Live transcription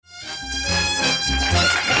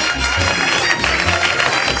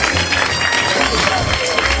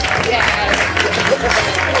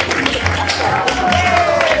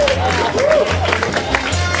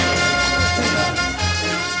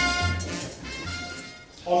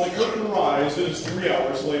On the curtain rise, it is 3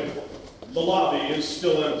 hours later. The lobby is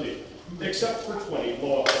still empty, except for 20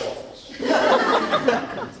 blow-up dolls.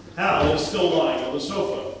 Hal is still lying on the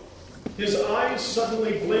sofa. His eyes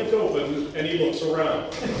suddenly blink open, and he looks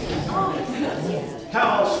around.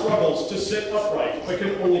 Hal struggles to sit upright, but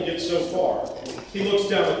can only get so far. He looks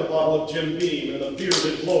down at the bottle of Jim Beam and the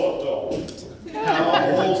bearded blow-up doll.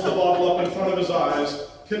 Hal holds the bottle up in front of his eyes,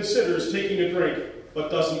 considers taking a drink,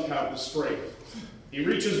 but doesn't have the strength. He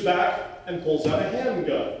reaches back and pulls out a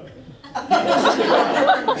handgun.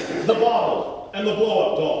 The bottle and the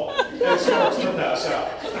blow-up doll, and starts to pass out.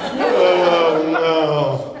 Oh,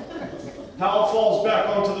 no. Hal falls back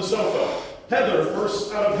onto the sofa. Heather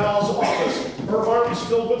bursts out of Hal's office, her arms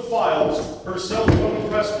filled with files, her cell phone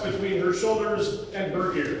pressed between her shoulders and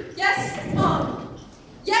her ear. Yes, Mom.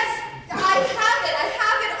 Yes, I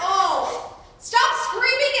have it all. Stop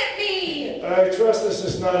screaming at me. I trust this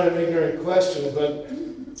is not an ignorant question, but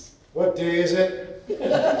what day is it?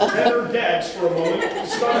 Heather gags for a moment,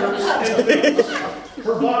 stutters, and thinks.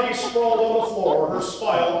 Her body sprawled on the floor, her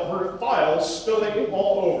files spilling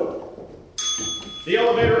all over. The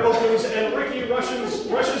elevator opens and Ricky rushes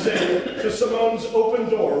in to Simone's open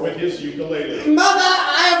door with his ukulele. Mother,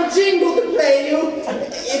 I have a jingle to play you.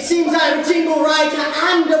 It seems I'm a jingle writer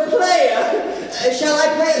and a player. Shall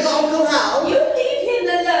I play it for Uncle Hal? You leave him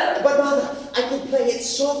alone. But Mother, I could play it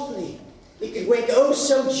softly. He could wake oh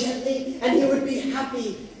so gently, and he would be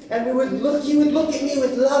happy. And he would look at me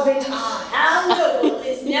with loving eyes. Hal Noble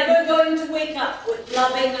is never going to wake up with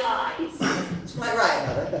loving eyes. That's quite right,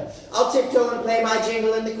 Mother. I'll tiptoe and play my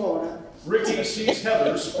jingle in the corner. Ricky sees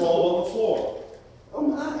Heather sprawled on the floor. Oh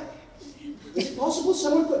my. Is it possible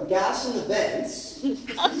someone put gas in the vents?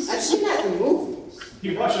 I've seen that in movies.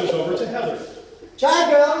 He rushes over to Heather. Child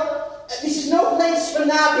girl, this is no place for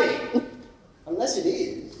napping. Unless it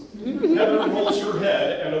is. Heather rolls her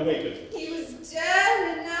head and awakens. He was dead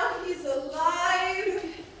and now he's alive.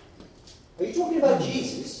 Are you talking about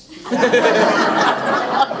Jesus? Because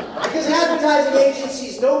an advertising agency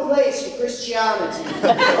is no place for Christianity.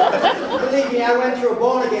 Believe me, I went through a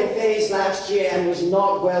born-again phase last year and was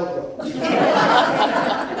not welcome. No,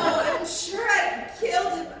 I'm sure I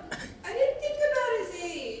killed him. I didn't think about his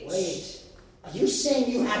age. Wait, are you saying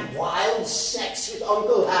you had wild sex with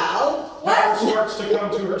Uncle Hal? Heather starts to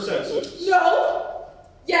come to her senses. No.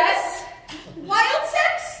 Yes. Wild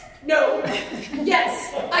sex? No.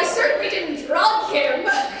 Yes. I certainly didn't drug him.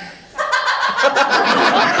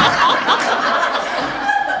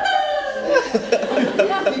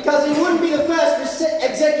 Because he wouldn't be the first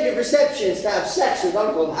executive receptionist to have sex with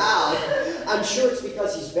Uncle Hal. I'm sure it's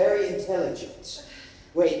because he's very intelligent.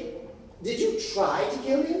 Wait, did you try to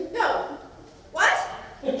kill him? No. What?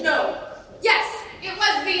 No. Yes. It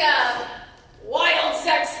was the, wild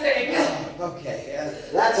sex thing. Okay,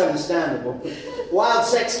 that's understandable. Wild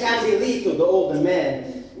sex can be lethal to older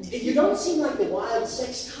men. You don't seem like the wild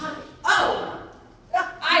sex type. Oh.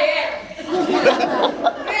 I am.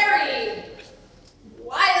 Very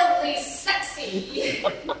wildly sexy.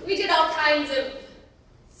 We did all kinds of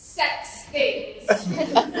sex things.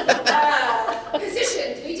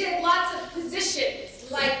 Positions. We did lots of positions.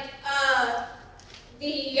 Like,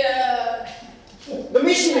 The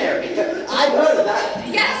missionary. I've heard of that.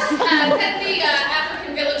 Yes, then the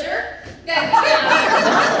African villager, then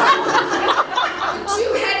the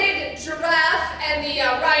two-headed giraffe, and the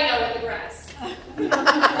rhino in the grass.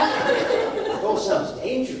 It all sounds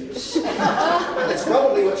dangerous. That's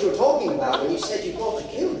probably what you were talking about when you said you thought to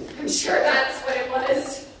kill him. I'm sure that's what it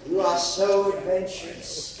was. You are so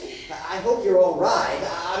adventurous. I hope you're all right.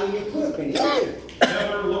 I mean, you could have been injured.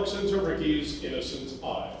 Heather looks into Ricky's innocent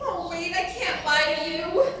eyes. Oh, wait, I can't lie to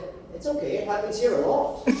you. It's okay, it happens here a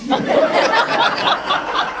lot. I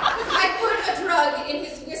put a drug in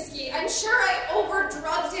his whiskey. I'm sure I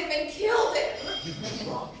overdrugged him and killed him. You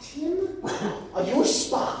drugged him? Are you a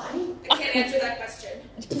spy? I can't answer that question.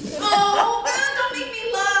 Oh, don't make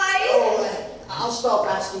me lie. Oh, I'll stop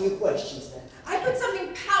asking you questions then. I put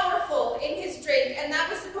something powerful in his drink, and that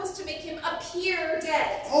was supposed to make him appear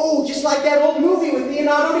dead. Oh, just like that old movie with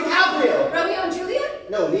Leonardo DiCaprio. Romeo and Juliet?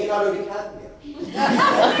 No, Leonardo DiCaprio.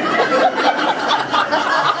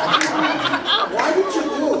 Why did you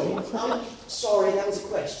do it? I'm sorry, that was a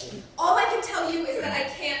question. All I can tell you is that I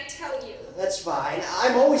can't tell you. That's fine.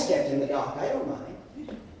 I'm always kept in the dark. I don't mind.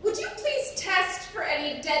 Would you please test for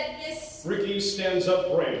any deadness? Ricky stands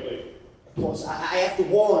up bravely. Of course, I have to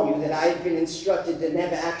warn you that I've been instructed to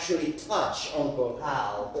never actually touch Uncle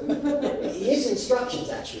Hal. His instructions,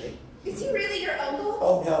 actually. Is he really your uncle?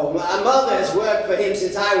 Oh, no. My mother has worked for him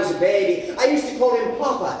since I was a baby. I used to call him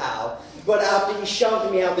Papa Hal. But after he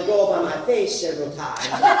shoved me out the door by my face several times,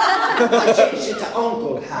 I changed it to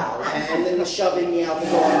Uncle Hal, and then the shoving me out the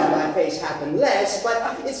door by my face happened less,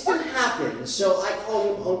 but it still happens, so I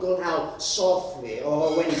call him Uncle Hal softly,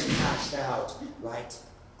 or when he's passed out, right?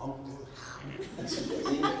 Uncle Hal. Ricky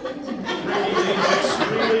leans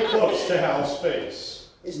extremely close to Hal's face.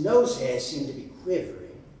 His nose hairs seem to be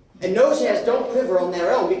quivering, and nose hairs don't quiver on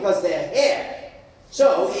their own because they're hair.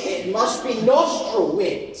 So it must be nostril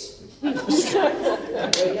wind. Wait,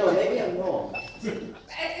 no, maybe I'm wrong.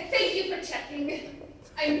 Thank you for checking.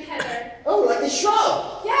 I'm Heather. Oh, like the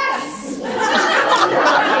shrub. Yes!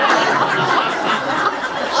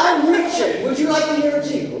 I'm Richard. Would you like to hear a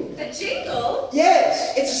jingle? A jingle?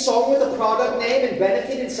 Yes, it's a song with a product name and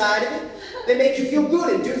benefit inside of it. They make you feel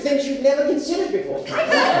good and do things you've never considered before.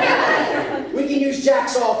 We can use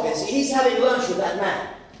Jack's office. He's having lunch with that man.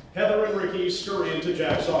 Heather and Ricky scurry into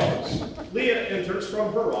Jack's office. Leah enters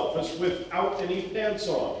from her office without any pants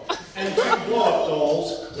on, and two blow-up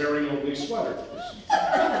dolls wearing only sweaters.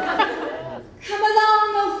 Come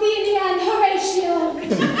along, Ophelia and Horatio.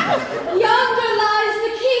 Yonder lies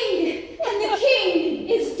the king, and the king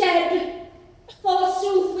is dead.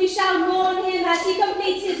 Forsooth, we shall mourn him as he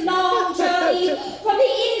completes his long journey from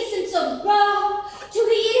the innocence of birth to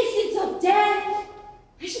the innocence of death.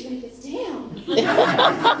 I should write this down. Did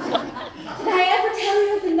I ever tell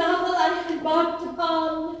you of the novel I have embarked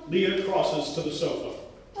upon? Leah crosses to the sofa.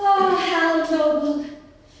 Oh, Hal Noble,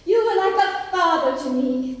 you were like a father to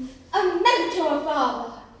me, a mentor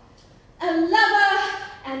father, a lover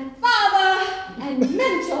and father and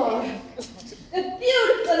mentor. The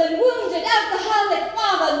beautiful and wounded alcoholic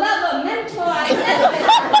father, lover, mentor I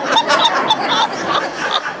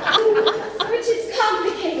ever which is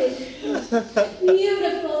complicated.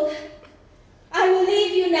 Beautiful. I will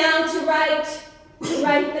leave you now to write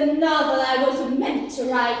the novel I was meant to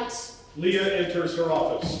write. Leah enters her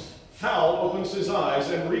office. Hal opens his eyes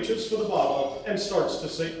and reaches for the bottle and starts to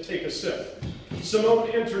take a sip. Simone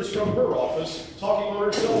enters from her office, talking on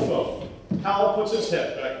her cell phone. Hal puts his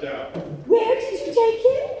head back down. Where did you take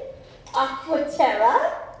him?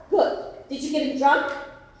 Aquaterra? Good. Did you get him drunk?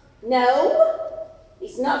 No?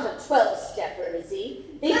 He's not a 12-stepper, is he?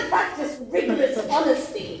 They practice rigorous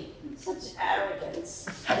honesty. Such arrogance.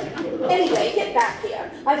 Anyway, get back here.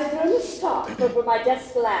 I've thrown a scarf over my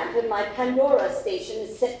desk lamp and my Pandora station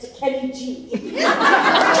is set to Kenny G. Wait,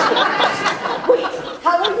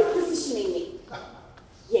 how are you positioning me?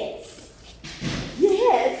 Yes.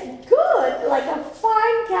 Yes, good. Like a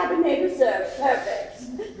fine Cabernet Reserve. Perfect.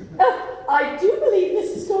 I do believe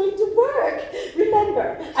this is going to work.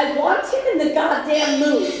 Remember, I want him in the goddamn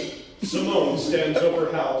mood. Simone stands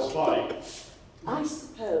over Hal's body. I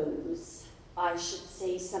suppose I should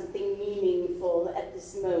say something meaningful at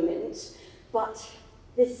this moment, but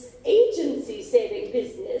this agency-saving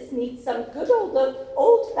business needs some good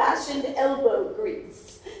old-fashioned elbow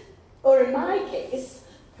grease. Or in my case,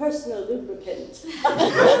 personal lubricant. Now,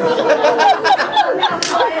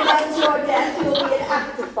 finance your death, you'll be an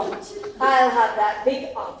afterthought. I'll have that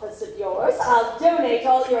big office of yours. I'll donate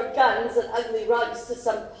all your guns and ugly rugs to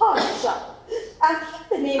some pawn shop. I'll keep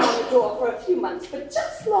the name on the door for a few months, but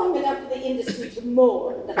just long enough for the industry to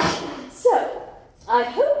mourn. So, I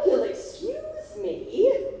hope you'll excuse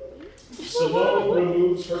me. Simone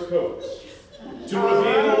removes her coat to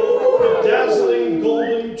reveal a dazzling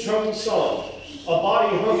golden cheongsam, a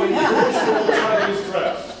body hung in traditional Chinese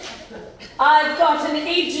dress. I've got an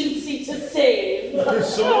agency to save.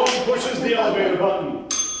 Simone pushes the elevator button,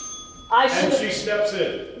 and she steps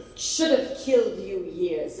in. Should have killed you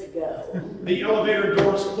years ago. The elevator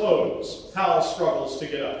doors close. Hal struggles to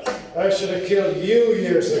get up. I should have killed you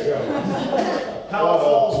years ago. Hal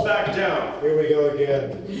falls back down. Here we go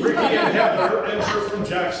again. Ricky and Heather enter from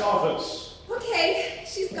Jack's office. Okay,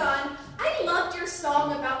 she's gone. I loved your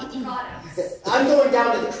song about the products. I'm going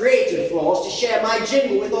down to the creative floors to share my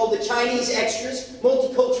jingle with all the Chinese extras,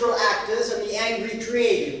 multicultural actors, and the angry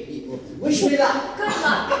creative people. Wish me luck. Good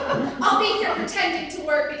luck. I'll be here pretending to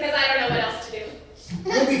work because I don't know what else to do.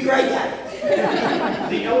 You'll be great at it.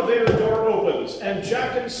 The elevator door opens, and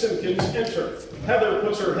Jack and Simpkins enter. Heather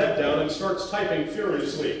puts her head down and starts typing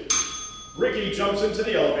furiously. Ricky jumps into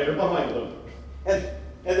the elevator behind them. And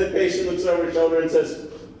the patient looks over his shoulder and says,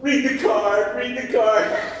 "Read the card, read the card."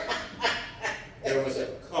 There was a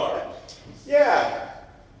card. Yeah.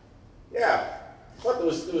 Thought there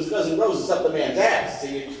was a dozen roses up the man's ass.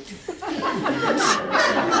 See?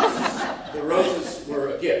 The roses were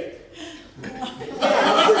a gift.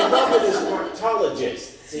 Yeah, he's in love with his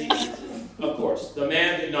proctologist. See? Of course, the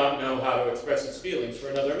man did not know how to express his feelings for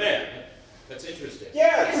another man. That's interesting.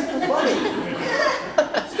 Yeah, it's funny.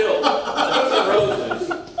 Still, those are roses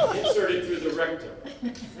inserted through the rectum.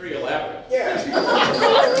 Very elaborate. Yeah.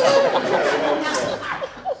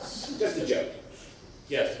 Just a joke.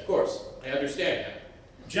 Yes, of course. I understand that.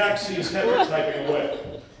 Jack sees Heather typing away.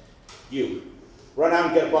 You, run out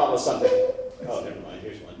and get a bottle of something. Oh, never mind.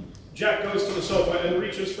 Here's one. Jack goes to the sofa and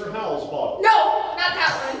reaches for Hal's bottle. No, not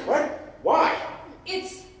that one. What? Why?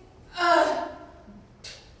 It's,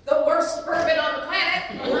 the worst bourbon on the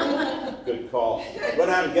planet. Good call. Run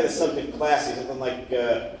out and get us something classy, something like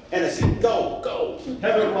Hennessy. Go.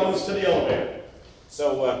 Heather runs to the elevator.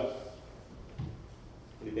 So, what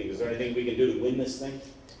do you think? Is there anything we can do to win this thing?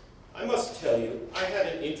 I must tell you, I had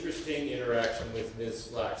an interesting interaction with Ms.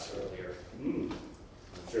 Flax earlier. I'm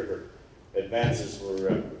sure her advances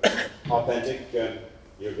were authentic.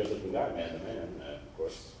 You're a good-looking guy, man to man, of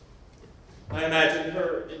course. I imagine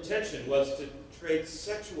her intention was to trade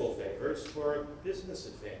sexual favors for a business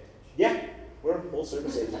advantage. Yeah, we're a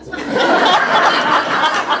full-service agency.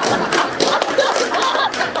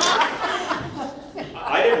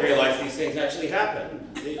 I didn't realize these things actually happen.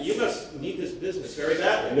 You must need this business very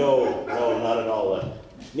badly. No, not at all. Not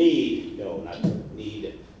need.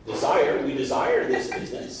 Desire. We desire this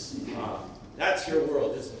business. That's your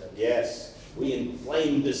world, isn't it? Yes, we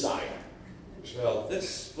inflame desire. Well,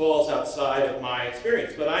 this falls outside of my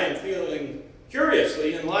experience, but I am feeling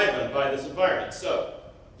curiously enlivened by this environment. So,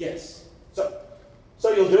 yes. So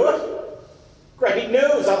you'll do it? Great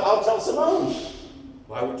news. I'll tell Simone.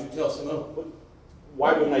 Why would you tell Simone?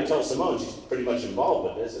 Why wouldn't I tell Simone? She's pretty much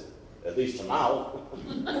involved with this, at least for now.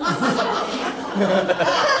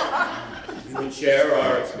 You would share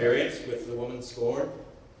our experience with the woman scorned?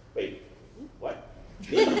 Wait, what?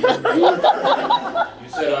 You said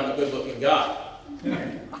I'm a good-looking guy.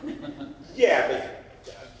 Yeah, but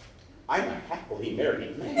I'm a happily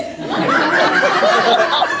married man.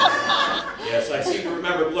 Yes, I seem to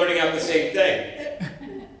remember blurting out the same thing.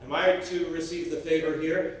 Am I to receive the favor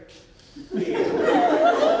here?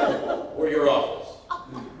 Or your office?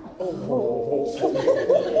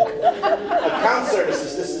 Account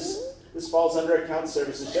services. This falls under account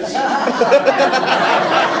services. Just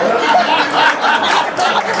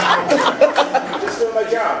doing my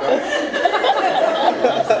job, right?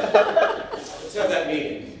 Let's have that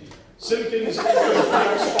meeting. Simpkins enters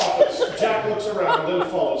Jack's office. Jack looks around and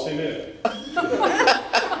follows him in.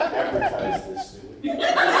 Advertise this.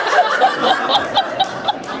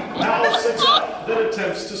 Hal sits up, then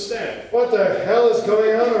attempts to stand. What the hell is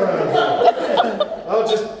going on around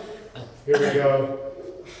here? Here we go.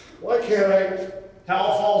 Why can't I?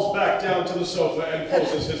 Hal falls back down to the sofa and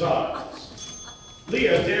closes his eyes.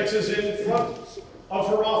 Leah dances in front of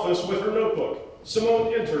her office with her notebook.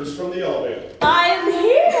 Simone enters from the elevator. I'm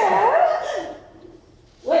here!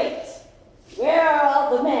 Wait, where are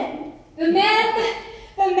all the men? The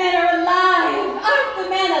men are alive! Aren't the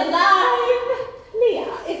men alive?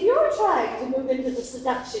 Leah, if you're trying to move into the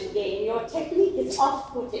seduction game, your technique is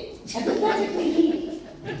off-putting and pathetically needy.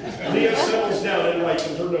 Leah settles down and writes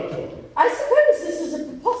in her notebook. I suppose this is a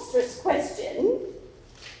preposterous question,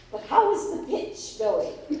 but how is the pitch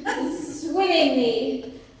going?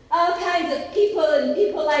 Swimmingly. All kinds of people and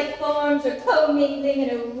people-like forms are commingling in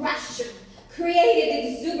a rush of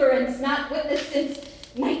creative exuberance not witnessed since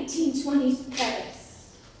 1920s Paris.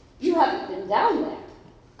 You haven't been down there.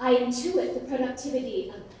 I intuit the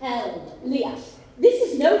productivity of hell. Leah, this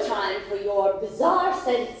is no time for your bizarre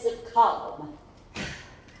sense of calm.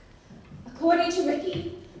 According to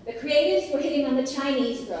Ricky, the creatives were hitting on the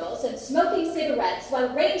Chinese girls and smoking cigarettes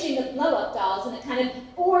while arranging the blow-up dolls in a kind of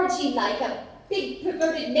orgy like a big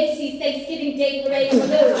perverted Macy's Thanksgiving Day parade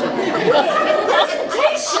balloon.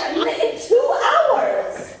 Presentation in 2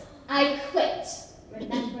 hours. I quit,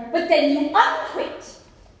 remember? But then you unquit.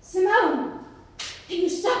 Simone, can you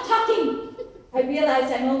stop talking? I realize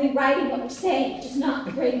I'm only writing what we're saying, which is not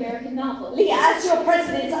a great American novel. Leah, as your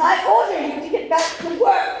president, I order you to get back to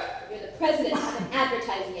work. You're the president of an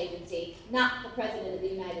advertising agency, not the president of the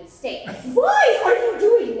United States. Why are you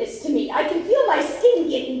doing this to me? I can feel my skin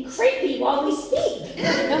getting creepy while we speak.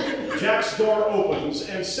 Jack's door opens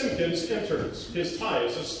and Simpkins enters. His tie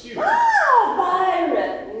is askew. Ah,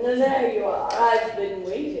 Byron, there you are. I've been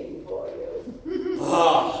waiting for you.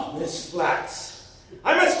 Ah, Miss Flax.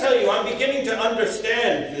 I must tell you, I'm beginning to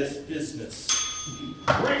understand this business.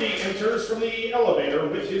 Ricky enters from the elevator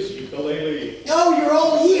with his ukulele. Oh, you're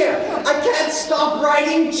all here. I can't stop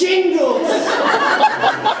writing jingles.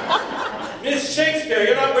 Miss Shakespeare,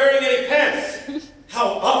 you're not wearing any pants.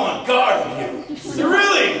 How avant-garde of you.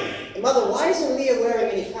 Thrilling. Mother, why isn't Leah wearing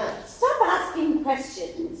any pants? Stop asking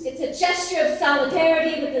questions. It's a a gesture of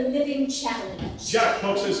solidarity with the living challenge. Jack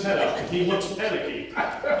pokes his head up. He looks panicky.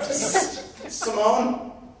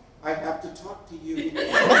 Simone, I have to talk to you.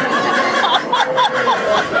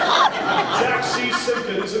 Jack sees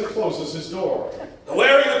Simpkins and closes his door. The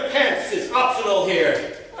wearing of pants is optional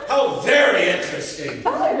here. How very interesting.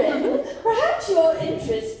 Byron, perhaps your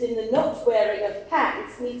interest in the not wearing of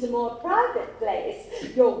pants needs a more private place.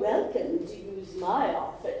 You're welcome to use my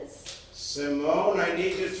office. Simone, I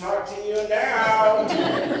need to talk to you now.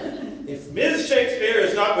 If Ms. Shakespeare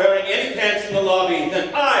is not wearing any pants in the lobby,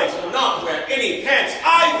 then I shall not wear any pants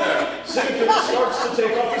either. Simpkins starts to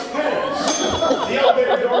take off his pants. The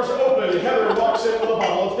elevator doors open. Heather walks in with a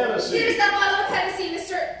bottle of Hennessy. Here's that bottle of Hennessy,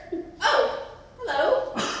 Mr. Oh,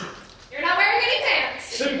 hello. You're not wearing any pants.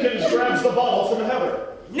 Simpkins grabs the bottle from Heather.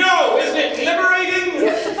 No, isn't it liberating?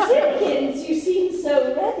 Mr. Simpkins, you seem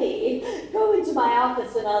so ready. Go into my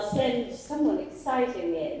office and I'll send someone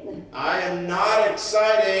exciting in. I am not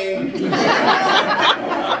exciting.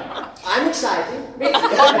 I'm excited.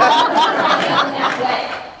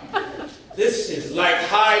 This is like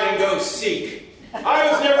hide and go seek. I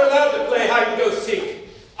was never allowed to play hide and go seek.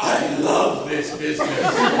 I love this business.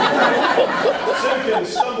 Simpkins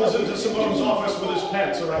stumbles into Simone's office with his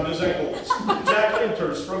pants around his ankles. Jack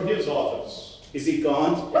enters from his office. Is he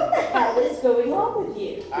gone? What the hell is going on with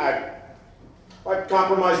you? I've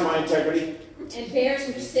compromised my integrity. And bears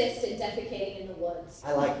persist in defecating in the woods.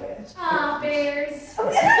 I like that. Ah, bears.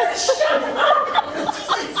 Shut up!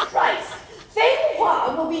 Jesus Christ! Feng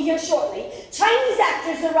Hua will be here shortly. Chinese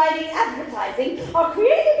actors are writing advertising. Our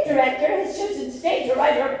creative director has chosen today to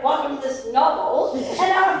write her bottomless novel.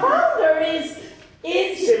 And our founder is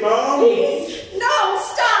Simone! No,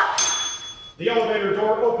 stop! The elevator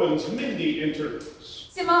door opens. Mindy enters.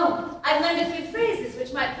 Simone, I've learned a few phrases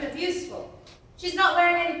which might prove useful. She's not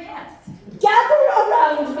wearing any pants. Gather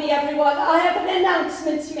around me, everyone. I have an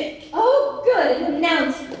announcement to make. Oh, good, an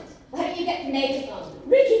announcement. Why don't you get the megaphone?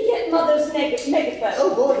 Ricky, get Mother's megaphone.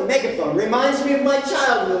 Oh boy, the megaphone reminds me of my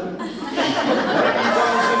childhood. Ricky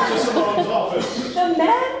runs into Simone's office. The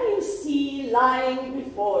man you see lying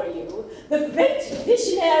before you, the great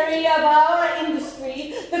visionary of our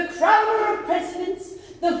industry, the crowner of presidents,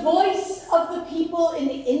 the voice of the people in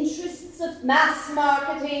the interests of mass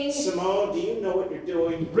marketing. Simone, do you know what you're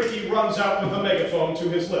doing? Ricky runs out with the megaphone to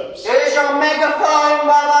his lips. Here's your megaphone,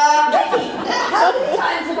 Mother! Ricky, how many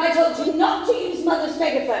times have I told you not to use Mother's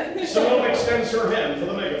megaphone? Simone extends her hand for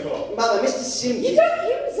the megaphone. Mother, Mr. You Simpkins. don't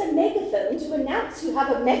use a megaphone to announce you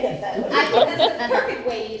have a megaphone. I think that's the perfect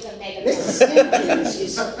way to use a megaphone. Mr. Simpkins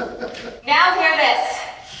is... Now hear this.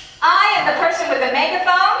 I am the person with the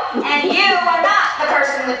megaphone, and you are not the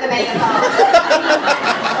person with the megaphone.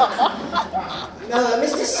 No,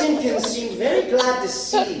 Mr. Simpkins seemed very glad to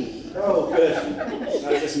see me. Oh, good.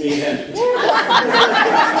 Not just me then.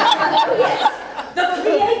 Yes, the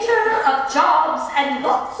creator of jobs and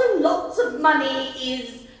lots of money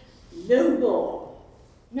is no more.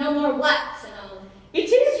 No more what, Simone?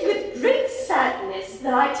 It is with great sadness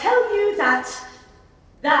that I tell you that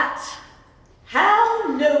Hal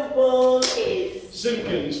Noble is.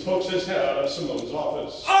 Simpkins pokes his head out of Simone's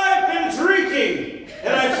office. I've been drinking,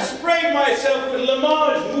 and I've sprayed myself with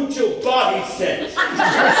Lamage Mucho body scent. It's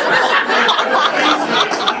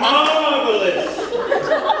marvelous.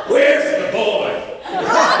 Where's the boy?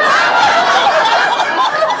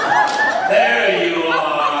 There you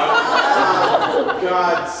are.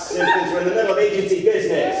 God, Simpkins, we're in the middle of agency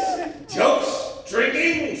business. Jokes,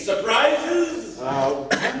 drinking, surprises. Go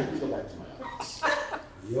back to my office.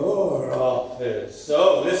 Your office.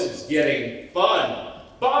 So this is getting fun.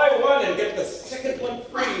 Buy one and get the second one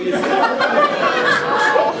free. Is that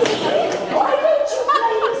Why don't you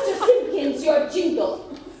play, Mr. Simpkins, your jingle?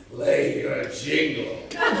 Play your jingle.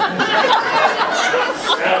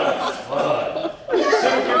 Sounds fun.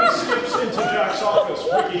 Simpkins skips into Jack's office.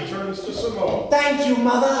 Ricky turns to Simone Thank you,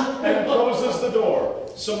 Mother. and closes the door.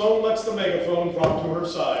 Simone lets the megaphone drop to her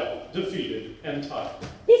side, defeated and tired.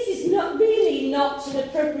 This is not an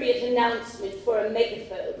appropriate announcement for a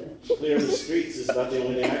megaphone. Clear the streets is about the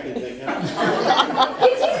only thing I can think of.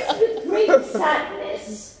 It is with great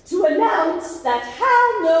sadness to announce that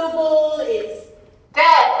Hal Noble is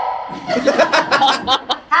Dead.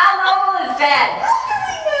 Hal Noble is dead. How do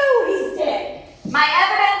we know he's dead? My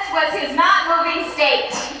evidence was his not moving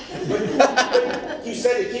state. You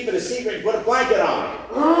said to keep it a secret and put a blanket on.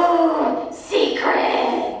 Oh,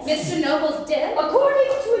 secrets! Mr. Noble's dead?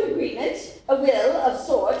 According to an agreement, a will of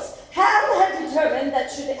sorts, Hal had determined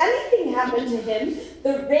that should anything happen to him,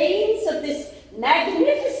 the reins of this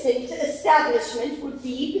magnificent establishment would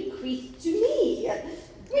be bequeathed to me.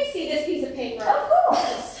 We see this piece of paper. Of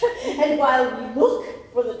course. And while we look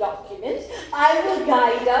for the document, I will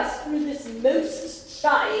guide us through this most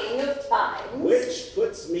trying of times. Which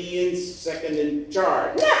puts me in second in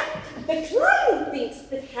charge. Now, the client thinks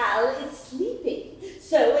that Hal is sleeping.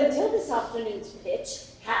 So until this afternoon's pitch,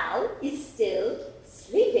 Hal is still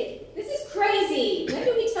sleeping. This is crazy. When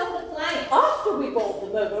do we tell the client? After we bowl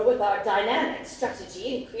them over with our dynamic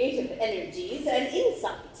strategy and creative energies and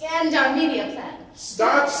insight. And our media plan.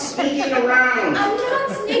 Stop sneaking around. I'm not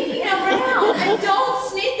sneaking around. I don't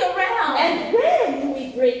sneak around. And when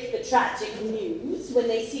we break the tragic news, when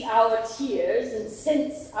they see our tears and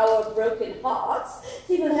sense our broken hearts,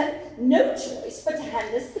 they will have no choice but to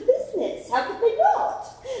hand us the business. How could they not?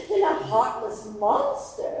 They're not heartless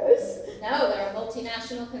monsters. No, they're a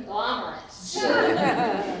multinational conglomerate.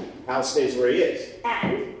 Hal stays where he is.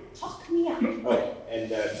 And talk me up. Oh,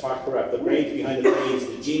 and talk her up. The brains behind the brains,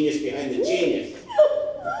 the genius behind the genius.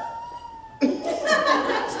 The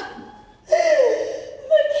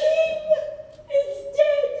king is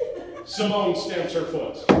dead. Simone stamps her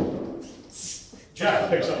foot. Jack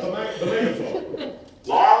picks up the megaphone.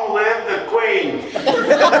 Long live the queen!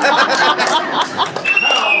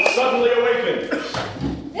 Hal suddenly awakened.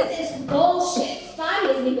 This is bullshit. 5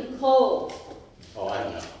 isn't even cold. Oh, I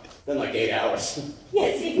don't know. Been like 8 hours.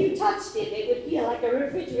 Yes, if you touched it would feel like a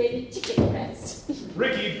refrigerated chicken breast.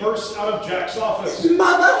 Ricky bursts out of Jack's office.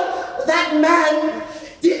 Mother, that man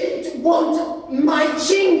didn't want my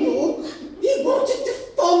jingle. He wanted to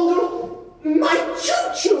fondle my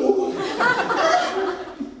choo-choo.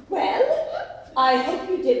 Well, I hope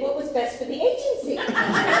you did what was best for the agency.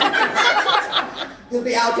 He'll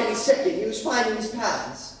be out any second. He was finding his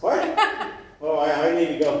pants. What? Oh, I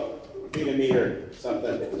need to go. Need a meter,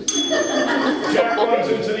 something. Jack runs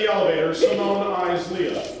into the elevator. Simone eyes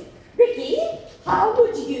Leah. Ricky, how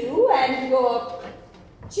would you and your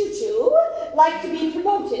choo-choo like to be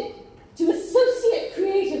promoted to Associate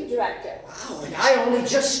Creative Director? Wow, and I only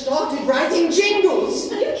just started writing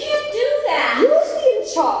jingles. You can't do that. You'll be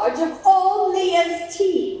in charge of all Leah's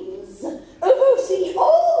teams. Oversee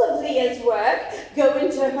all of Leah's work, go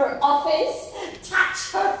into her office,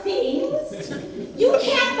 touch her things. You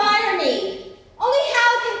can't fire me. Only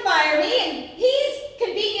Hal can fire me, and he's,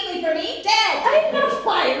 conveniently for me, dead. I'm not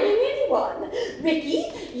firing anyone.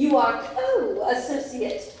 Ricky, you are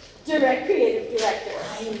co-associate creative director.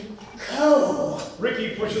 I'm co.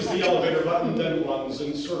 Ricky pushes the elevator button, then runs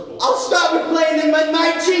in circles. I'll start with playing them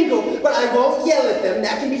my jingle, but I won't yell at them.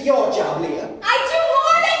 That can be your job, Leah. I do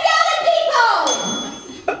more than yell at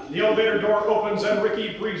people! The elevator door opens and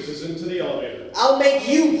Ricky breezes into the elevator. I'll make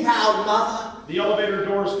you proud, Mother. The elevator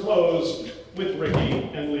doors close with Ricky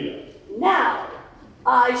and Leah. Now,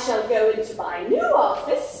 I shall go into my new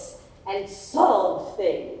office and solve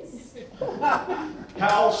things.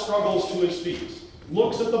 Hal struggles to his feet,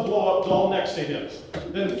 looks at the blow-up doll next to him,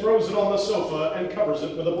 then throws it on the sofa and covers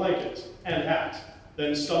it with a blanket and hat,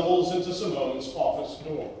 then stumbles into Simone's office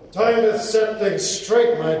door. Time to set things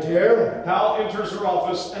straight, my dear. Hal enters her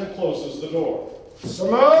office and closes the door.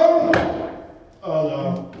 Simone! Oh,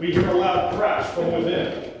 no. We hear a loud crash from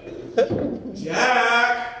within.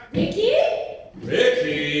 Jack! Ricky?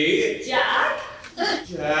 Ricky! Jack?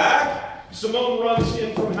 Jack! Simone runs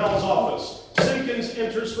in from Hal's office. Simpkins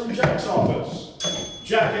enters from Jack's office.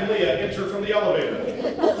 Jack and Leah enter from the elevator.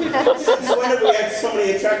 Since when have we had so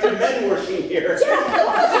many attractive men working here?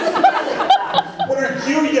 What are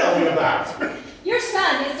you yelling about? Your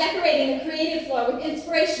son is decorating the creative floor with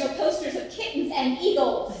inspirational posters of kittens and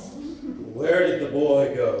eagles. Where did the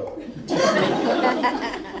boy go?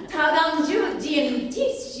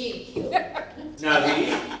 Nali,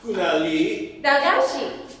 Kunali,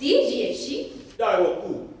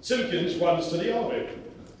 Daiwoku. Simpkins runs to the elevator.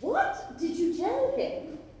 What did you tell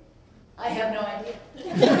him? I have no idea.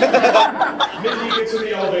 Mindy gets in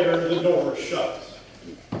the elevator, the door shuts.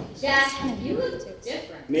 Jack, you look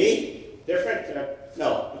different. Me? Different?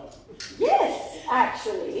 No. Yes,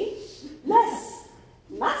 actually. Less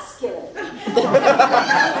masculine.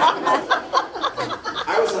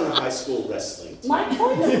 I was on a high school wrestling team. My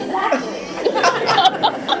point exactly.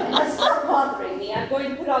 Now stop bothering me. I'm going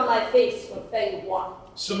to put on my face for Feng Hua.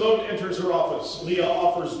 Simone enters her office. Leah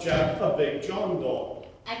offers Jack a Big John doll.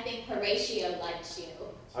 I think Horatio likes you.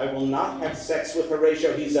 I will not have sex with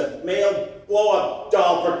Horatio. He's a male blow-up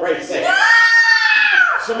doll, for Christ's sake.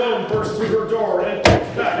 Simone bursts through her door and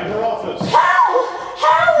goes back in her office.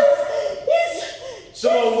 How is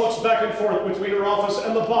Simone looks back and forth between her office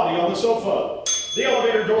and the body on the sofa. The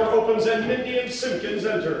elevator door opens and Mindy and Simpkins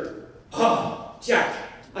enter. Ah, Jack,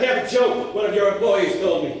 I have a joke one of your employees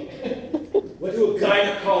told me. Went to a guy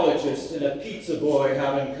gynecologist and a pizza boy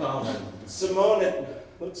have in common? Simone, it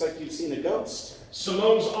looks like you've seen a ghost.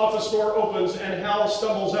 Simone's office door opens and Hal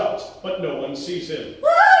stumbles out, but no one sees him. It's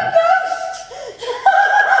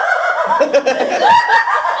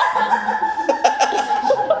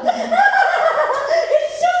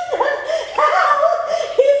just that Hal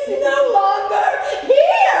is no longer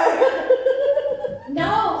here.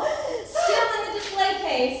 No, still in the display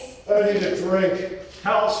case. I need a drink.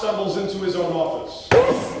 Hal stumbles into his own office.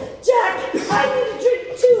 Yes, Jack, I need a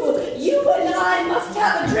drink too. You and I must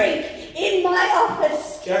have a drink in my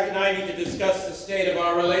office. Jack and I need to discuss the state of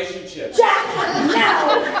our relationship. Jack,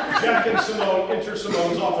 now! Jack and Simone enter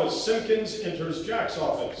Simone's office. Simpkins enters Jack's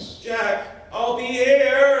office. Jack, I'll be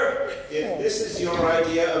here. If this is your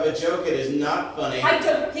idea of a joke, it is not funny. I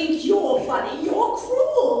don't think you're funny. You're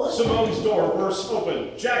cruel. Simone's door bursts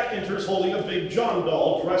open. Jack enters holding a big John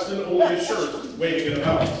doll dressed in only a shirt, waving it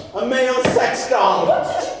about. A male sex doll! What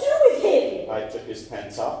did you do with him? I took his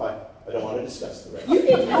pants off. I don't want to discuss the rest. You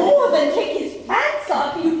did more than take his pants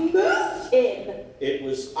off. You moved him. It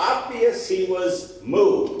was obvious he was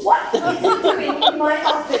moved. What is he doing in my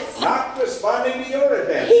office? Not responding to your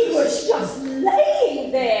advances. He was just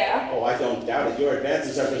laying there. Oh, I don't doubt it. Your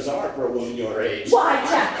advances are bizarre for a woman your age. Why,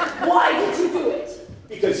 Jack? Why did you do it?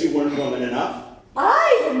 Because you weren't woman enough.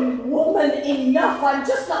 I am woman enough. I'm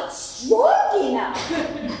just not strong enough.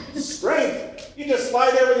 Strength? You just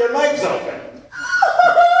lie there with your legs open.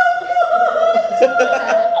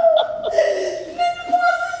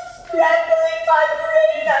 Menopause is scrambling my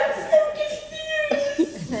brain. I'm so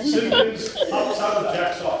confused. Simpkins pops out of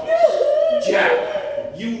Jack's office. Jack,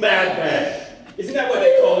 you madman. Isn't that what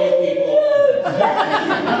they call you people?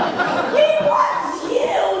 He wants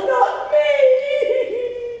you, not me.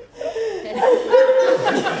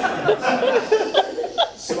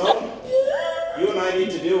 Simone, you and I need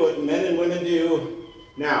to do what men and women do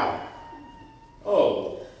now.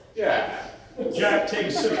 Oh, Jack. Jack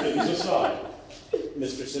takes Simpkins aside.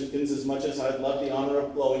 Mr. Simpkins, as much as I'd love the honor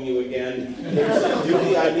of blowing you again, there's a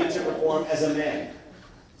duty I need to perform as a man.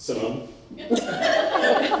 Simone?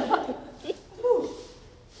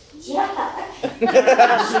 Jack.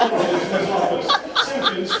 Simone enters his office.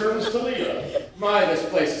 Simpkins turns to Leah. My, this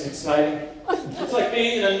place is exciting. It's like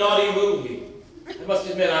being in a naughty movie. I must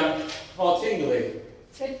admit, I'm all tingly.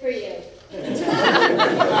 Good for you.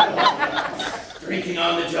 Drinking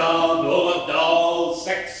on the job, roll of dolls,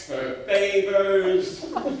 sex for favors.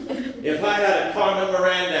 If I had a Carmen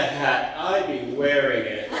Miranda hat, I'd be wearing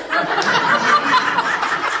it.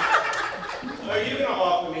 Are you going to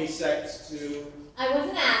offer me sex too? I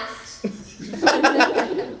wasn't asked.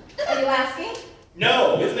 Are you asking?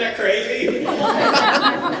 No, isn't that crazy?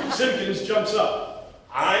 Simpkins jumps up.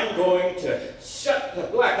 I'm going to shut the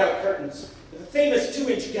blackout curtains with a famous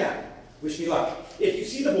 2-inch gap. Wish me luck. If you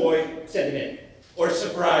see the boy, send him in. Or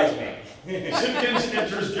surprise me. Simpkins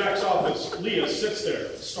enters Jack's office. Leah sits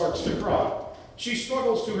there, starts to cry. She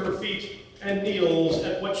struggles to her feet and kneels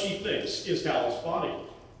at what she thinks is Hal's body.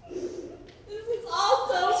 This is all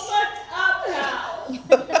so fucked up now.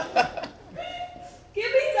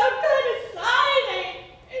 Give me some kind of sign.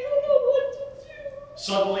 I don't know what to do.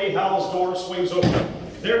 Suddenly, Hal's door swings open.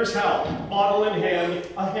 There's Hal, bottle in hand,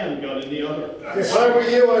 a handgun in the other. If I were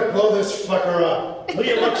you, I'd blow this fucker up.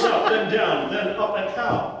 Leah looks up, then down, then up at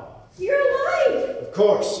Hal. You're alive. Of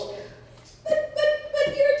course.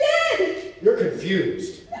 But you're dead. You're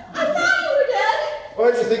confused. I thought you were dead.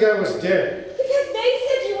 Why'd you think I was dead? Because May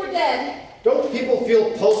said you were dead. Don't people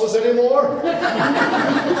feel pulses anymore?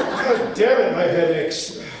 God damn it, my head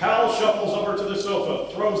aches. Hal shuffles over to the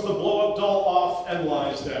sofa, throws the blow-up doll off, and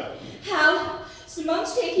lies down. Hal,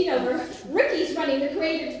 Simone's taking over. Ricky's running the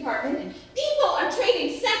creative department. People are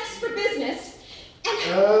trading sex for business.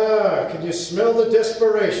 Ah, can you smell the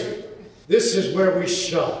desperation? This is where we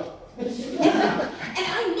shine. And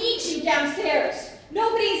I need you downstairs.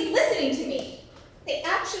 Nobody's listening to me. They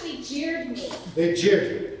actually jeered me. They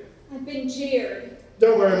jeered you. I've been jeered.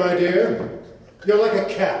 Don't worry, my dear. You're like a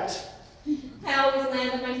cat. I always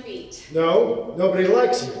land on my feet. No, nobody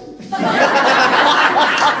likes you.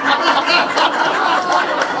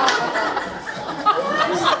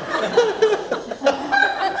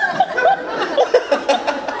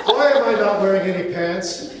 Why am I not wearing any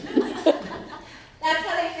pants? That's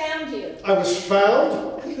how they found you. I was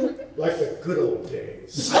found like the good old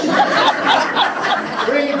days.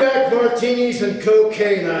 Bring back martinis and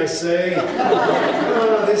cocaine, I say.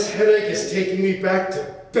 Ah, this headache is taking me back to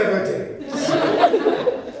better days.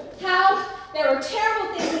 Hal, there were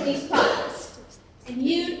terrible things in these products. And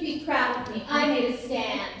you'd be proud of me. I made a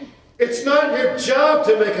stand. It's not your job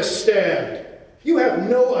to make a stand. You have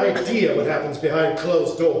no idea what happens behind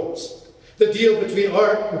closed doors. The deal between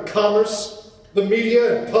art and commerce, the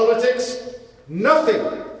media and politics,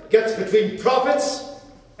 nothing gets between profits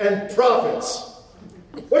and profits.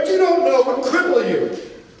 What you don't know would cripple you.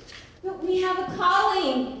 But we have a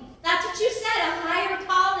calling. That's what you said, a higher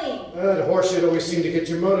calling. That horseshit always seemed to get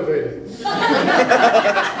you motivated.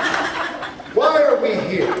 Why are we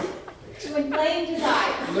here? To inflame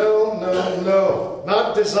desire. No.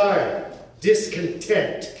 Not desire.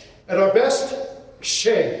 Discontent. At our best,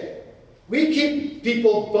 shame. We keep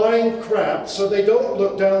people buying crap so they don't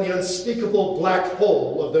look down the unspeakable black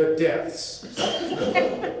hole of their deaths.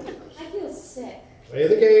 I feel sick. Play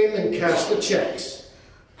the game and cash the checks.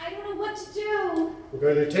 I don't know what to do. We're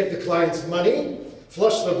going to take the client's money,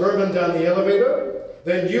 flush the vermin down the elevator,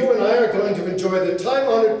 then you and I are going to enjoy the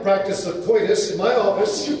time-honored practice of coitus in my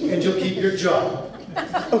office, and you'll keep your job. I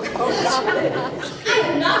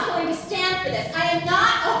am not going to stand for this. I am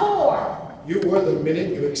not a whore. You were the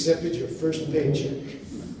minute you accepted your first paycheck.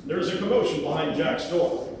 There's a commotion behind Jack's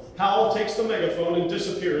door. Hal takes the megaphone and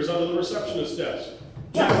disappears under the receptionist's desk.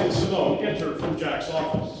 Jack and Simone enter from Jack's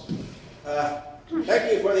office.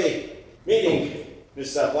 Thank you for the meeting,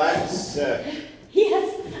 Miss Flax.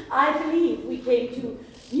 Yes, I believe we came to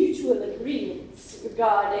mutual agreements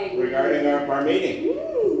regarding Regarding our meeting.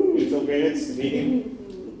 Mutual agreements, meeting.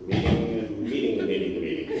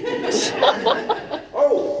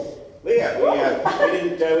 Oh, Leah,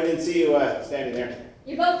 we didn't see you standing there.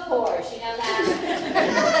 You're both whores, you know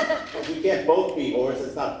that. We can't both be whores,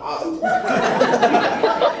 it's not possible.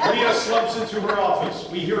 Leah slumps into her office.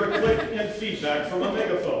 We hear a click and feedback from a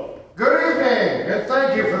megaphone. Good evening, and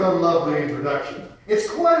thank you for the lovely introduction. It's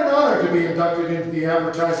quite an honor to be inducted into the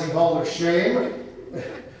Advertising Hall of Shame.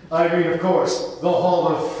 I mean, of course, the Hall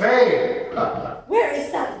of Fame. Where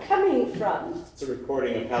is that coming from? It's a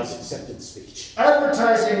recording of Hal's acceptance speech.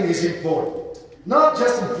 Advertising is important. Not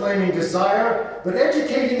just inflaming desire, but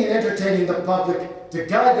educating and entertaining the public to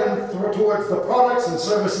guide them towards the products and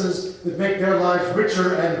services that make their lives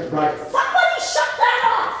richer and brighter. Somebody shut that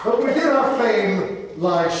off! But within our fame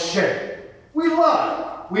lies shame. We lie.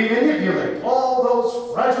 We manipulate all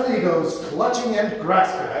those fragile egos clutching and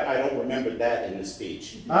grasping. I don't remember that in the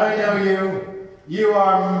speech. I know you. You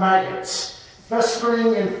are maggots,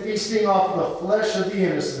 festering and feasting off the flesh of the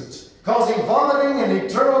innocent, causing vomiting and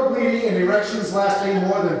eternal bleeding and erections lasting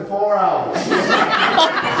more than 4 hours.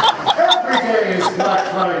 Every day is Black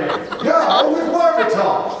Friday. Now with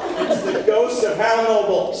Barbiton. It's the ghost of Hal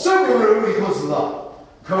Noble. Subaru equals love.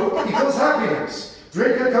 Coke equals happiness.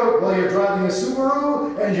 Drink a Coke while you're driving a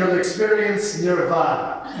Subaru and you'll experience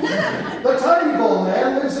nirvana. The Tiny Bowl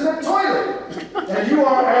Man lives in a toilet. And you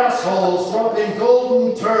are assholes dropping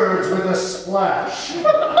golden turds with a splash.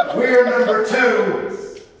 We're number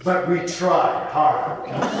 2, but we try harder.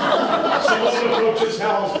 Simone approaches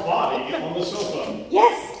Hal's body on the sofa.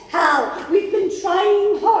 Yes, Hal, we've been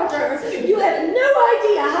trying harder. You have no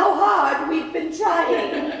idea how hard we've been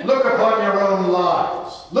trying. Look upon your own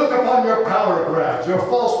lives. Look upon your power grabs, your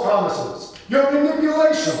false promises, your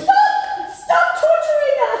manipulation. Stop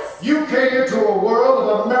torturing us! You cater to a world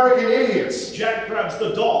of American idiots. Jack grabs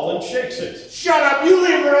the doll and shakes it. Shut up, you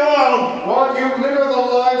leave her alone! While you litter the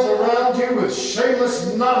lives around you with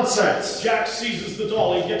shameless nonsense. Jack seizes the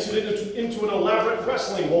doll and gets it into an elaborate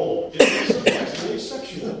wrestling hold. It is surprisingly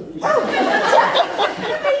sexual.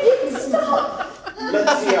 Stop!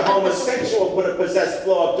 Let's see a homosexual put a possessed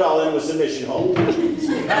blow-up doll into a submission hold.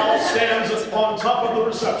 Hal stands on top of the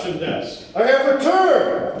reception desk. I have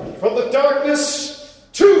returned from the darkness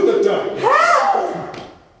to the darkness. Hal!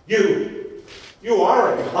 You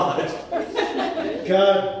are a god.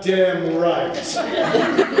 Goddamn right.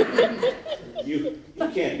 You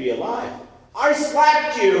can't be alive. I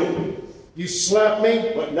slapped you. You slapped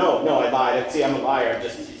me? But no, I lied. See, I'm a liar.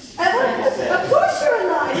 Of course you're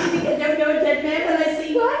alive. You think I don't know a dead man when I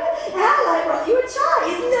see one? Hal, I brought you a tie.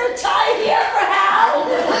 Isn't there a tie here for Hal?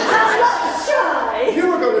 Hal loves tie. You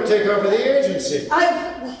were going to take over the agency. I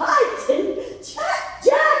didn't.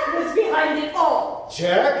 Jack was behind it all.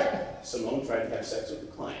 Jack? Simone tried to have sex with the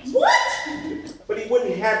client. What? But he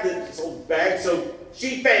wouldn't have this old bag, so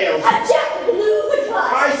she failed. Jack blew the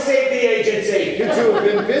client. I saved the agency. You two have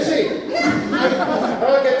been busy.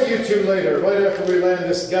 I'll get to you two later, right after we land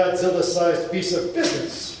this Godzilla-sized piece of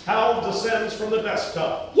business. Hal descends from the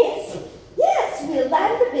desktop. Yes, we'll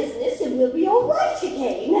land the business and we'll be all right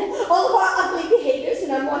again. All of our ugly behaviors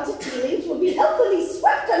and unwanted feelings will be healthily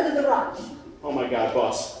swept under the rug. Oh my God,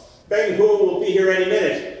 boss. Bang Hoo will be here any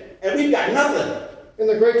minute, and we've got nothing. In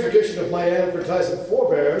the great tradition of my advertising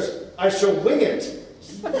forebears, I shall wing it.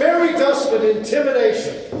 Fairy dust and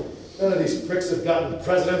intimidation. None of these pricks have gotten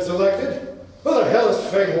presidents elected. Who the hell is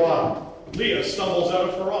Feng Hua? Leah stumbles out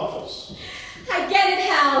of her office. I get it,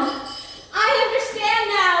 Hal. I understand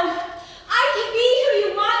now. I can be who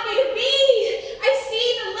you want me to be. I see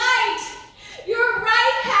the light. You're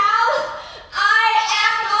right, Hal. I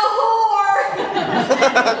am a whore.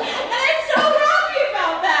 And I'm so happy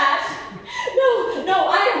about that. No,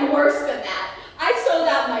 I am worse than that. I've sold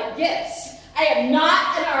out my gifts. I am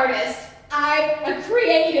not an artist. I'm a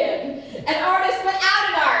creative. An artist without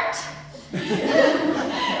an art.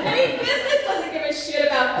 I mean, business doesn't give a shit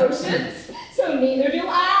about oceans, so neither do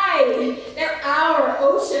I. They're our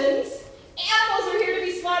oceans. Animals are here to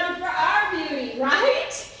be slaughtered for our beauty,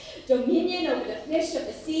 right? Dominion over the fish of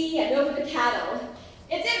the sea and over the cattle.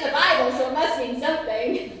 It's in the Bible, so it must mean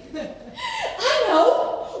something. I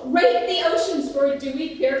know. Rate the oceans for a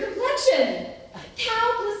dewy, clear complexion.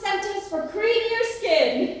 Cow placentas for creamier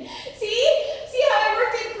skin. See how I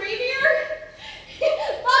worked in creamier?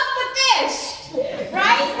 Fuck the fish!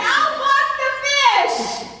 Right? Now fuck the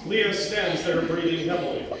fish! Leah stands there breathing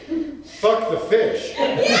heavily. Fuck the fish.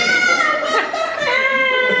 Yeah! Fuck the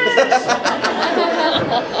fish!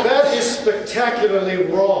 That is spectacularly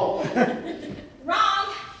wrong. Wrong?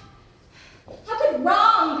 How could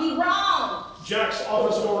wrong be wrong? Jack's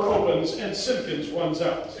office door opens and Simpkins runs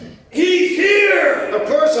out. He's here! Of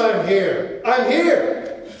course I'm here. I'm here.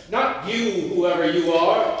 Not you, whoever you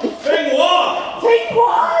are. Feng Hua! Feng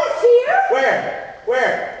Hua is here?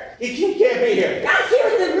 Where? He can't be here. Not here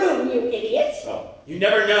in the room, you idiot. Oh, You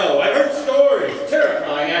never know. I've heard stories.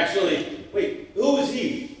 Terrifying, actually. wait, who is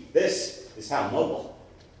he? This is Hal Noble.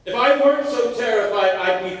 If I weren't so terrified,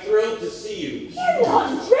 I'd be thrilled to see you. You're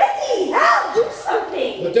not ready. Hal, do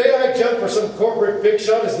something. The day I jump for some corporate big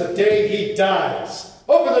shot is the day he dies.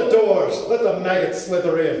 Open the doors. Let the maggots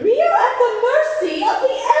slither in. We are at the mercy of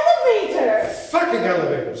the elevator. Fucking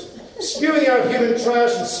elevators. Spewing out human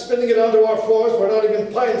trash and spinning it onto our floors where not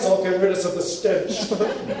even pine salt can rid us of the stench.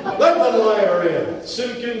 Let the liar in.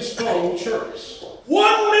 Simpkins' phone chirps.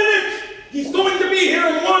 1 minute! He's going to be here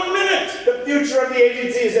in 1 minute! The future of the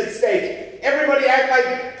agency is at stake. Everybody act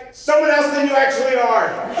like someone else than you actually are.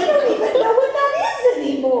 I don't even know what that is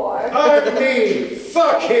anymore. I'm me.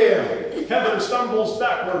 Fuck him. Heather stumbles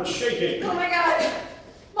backward, shaking. Oh my God.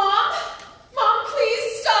 Mom,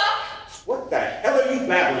 please stop. What the hell are you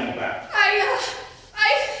babbling about? I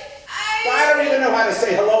I don't even know how to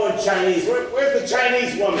say hello in Chinese. Where's the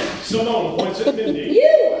Chinese woman? Simone points at Mindy.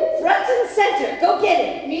 You, front and center. Go get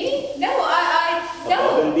it. Me? No, Above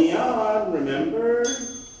no. and beyond, remember?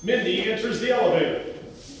 Mindy enters the elevator.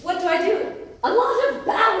 What do I do? A lot of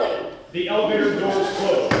bowing. The elevator doors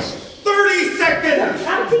close. 30 seconds!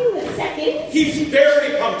 Counting the seconds. He's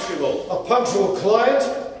very punctual. A punctual client?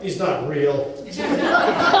 He's not real.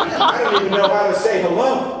 I don't even know how to say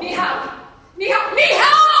hello. Ni hao. Ni hao.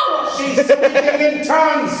 She's speaking in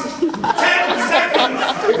tongues. 10 seconds!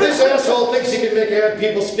 If this asshole thinks he can make ad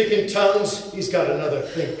people speak in tongues, he's got another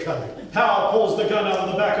thing coming. Hal pulls the gun out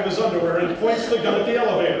of the back of his underwear and points the gun at the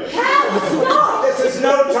elevator. Hal, stop. This is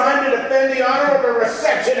no time to defend the honor of a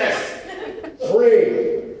receptionist.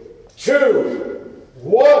 3, 2,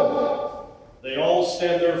 1. They all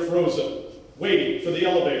stand there frozen, waiting for the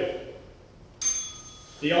elevator.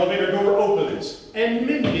 The elevator door opens, and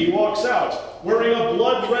Mindy walks out, wearing a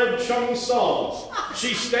blood-red chung song.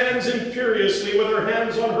 She stands imperiously with her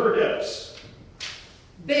hands on her hips.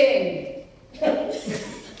 Bing.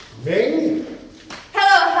 Ming?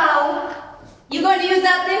 Hello, Hal. You going to use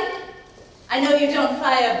that thing? I know you don't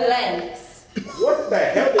fire blanks. What the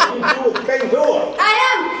hell did you do with Feng Hua? I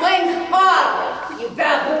am Feng Hua, you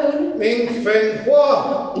baboon. Ming Feng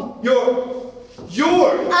Hua.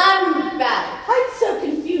 You're. I'm back. I'm so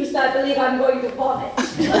confused I believe I'm going to vomit.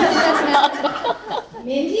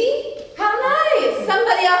 Mindy? How nice.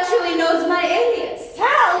 Somebody actually knows my alias.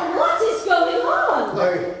 Hal, what is going on?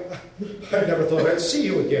 I never thought I'd see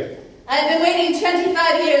you again. I've been waiting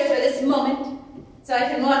 25 years for this moment, so I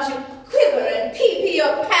can watch you quiver and pee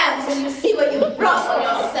your pants when you see what you've brought on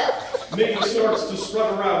yourself. Mindy starts to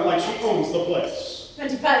strut around like she owns the place.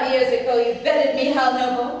 25 years ago, you vetted me, Hal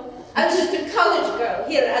Noble. I was just a college girl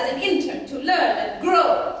here as an intern to learn and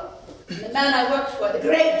grow. And the man I worked for, the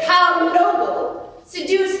great Hal Noble,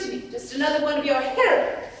 seduced me, just another one of your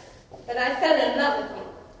heroines. But I fell in love with you,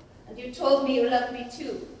 and you told me you loved me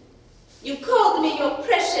too. You called me your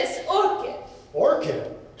precious orchid.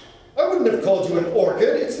 Orchid? I wouldn't have called you an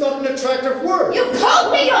orchid. It's not an attractive word. You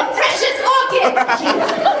called me your precious orchid!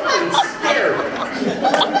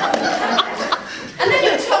 And then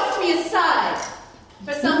you tossed me aside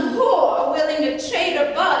for some whore willing to trade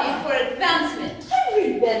her body for advancement. I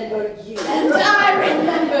remember you. And I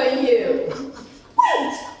remember you.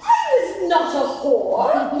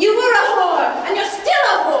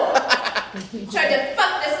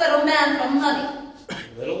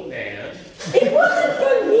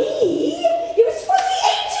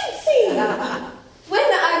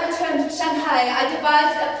 way, I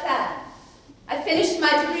devised a plan. I finished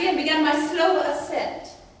my degree and began my slow ascent.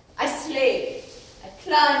 I slaved. I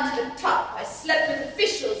climbed to the top. I slept with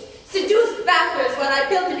officials, seduced backers while I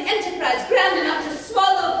built an enterprise grand enough to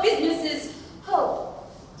swallow businesses whole.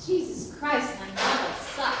 Jesus Christ, my novel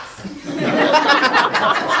sucks.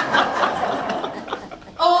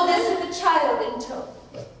 All this with a child in tow.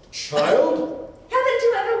 Child? Haven't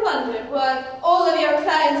you ever wondered why all of your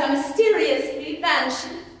clients are mysteriously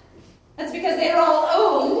vanishing? That's because they're all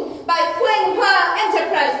owned by Huanghua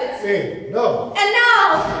Enterprises. Me? No. And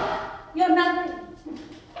now, you're nothing.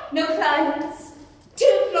 No clients.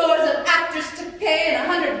 2 floors of actors to pay and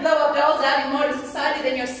 100 blow-up dolls adding more to society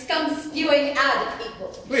than your scum-spewing ad people.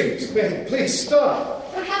 Please, man, please stop.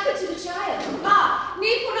 What happened to the child? Ah,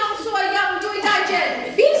 ni punang soy yang dui dai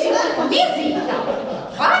jen. Busy,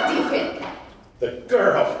 Why do you think? The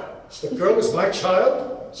girl. The girl is my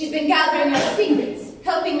child? She's been gathering your secrets,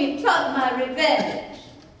 helping me plot my revenge.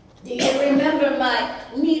 Do you remember my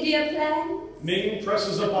media plan? Ming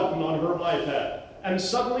presses a button on her iPad, and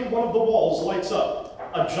suddenly one of the walls lights up.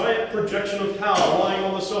 A giant projection of Hal lying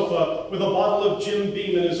on the sofa with a bottle of Jim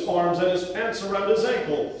Beam in his arms and his pants around his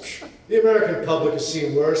ankle. The American public has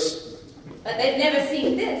seen worse. But they've never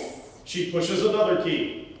seen this. She pushes another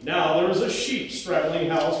key. Now there is a sheep straddling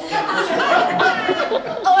Hal's pantless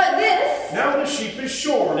Or this. Now the sheep is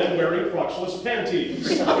shorn and wearing crotchless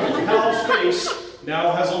panties. Hal's face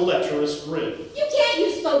now has a lecherous grin. You can't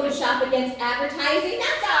use Photoshop against advertising,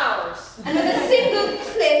 that's ours. And with a single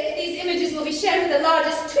click, these images will be shared with the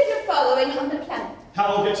largest Twitter following on the planet.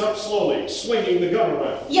 Hal gets up slowly, swinging the gun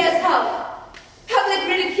around. Yes, Hal. Public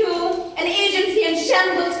ridicule, an agency in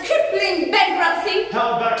shambles, crippling bankruptcy.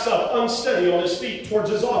 Hal backs up, unsteady on his feet, towards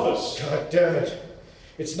his office. God damn it.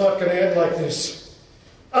 It's not going to end like this.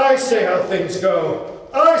 I say how things go.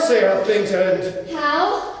 I say how things end.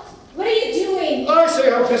 Hal, what are you doing? I say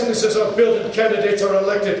how businesses are built and candidates are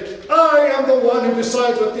elected. I am the one who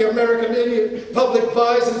decides what the American idiot public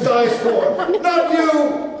buys and dies for. Not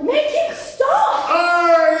you! Make him stop!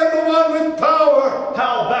 I am the one with power!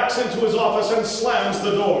 Hal backs into his office and slams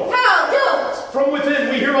the door. Hal, don't! From within,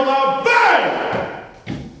 we hear a loud bang!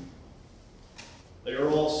 They are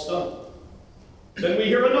all stunned. Then we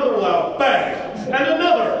hear another loud bang, and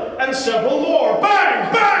another, and several more.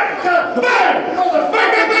 Bang! Bang! Bang! Bang! Bang!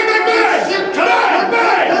 Bang! Bang! Bang! Bang! Bang!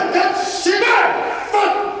 Bang! That shit! Bang!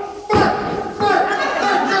 Fuck!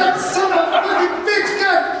 That son of a fucking bitch!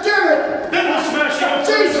 God damn it! Then the smashing of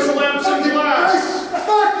furniture, lamps, and glass.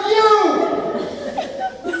 Fuck you!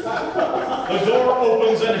 The door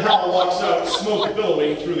opens and Hal walks out, smoke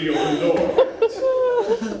billowing through the open door.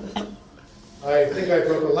 I think I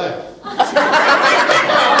broke a leg.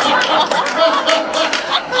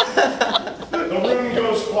 The room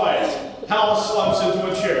goes quiet. Hal slumps into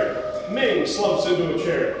a chair. Ming slumps into a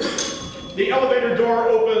chair. The elevator door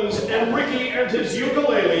opens and Ricky and his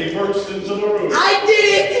ukulele burst into the room. I did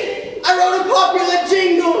it! I wrote a popular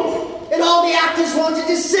jingle, and all the actors wanted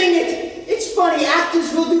to sing it. It's funny,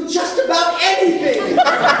 actors will do just about anything.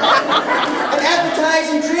 And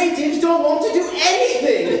advertising creatives don't want to do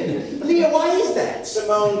anything. Leah, why is that?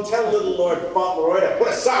 Simone, tell little Lord Fauntleroy to put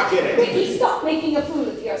a sock in it. Ricky, stop making a fool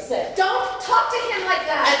of yourself. Don't talk to him like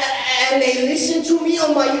that. And they listened to me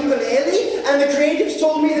on my ukulele, and the creatives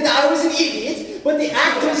told me that I was an idiot, but the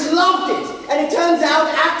actors loved it. And it turns out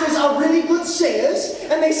actors are really good singers,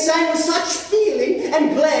 and they sang with such feeling,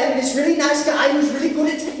 and Glenn, this really nice guy who's really good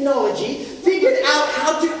at technology, figured out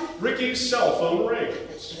how to... Ricky's cell phone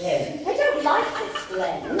rings. Glenn. I don't like this,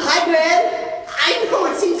 Glenn. Hi, Glenn. I know,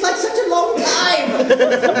 it seems like such a long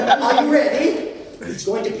time. Are you ready? It's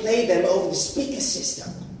going to play them over the speaker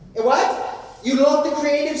system. What? You locked the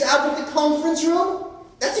creatives out of the conference room?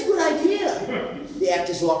 That's a good idea. The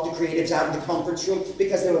actors locked the creatives out of the conference room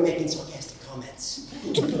because they were making sarcastic comments.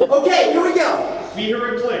 Okay, here we go. We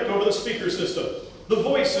hear a click over the speaker system. The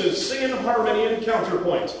voices sing in harmony and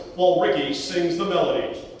counterpoint, while Ricky sings the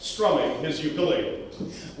melody, strumming his ukulele.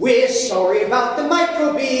 We're sorry about the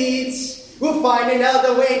microbeads. We'll find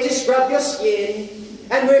another way to scrub your skin.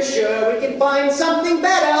 And we're sure we can find something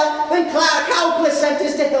better than cow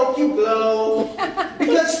placentas to help you glow.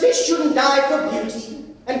 Because fish shouldn't die for beauty,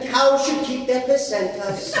 and cows should keep their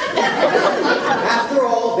placentas. After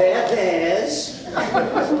all, they're theirs.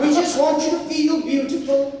 We just want you to feel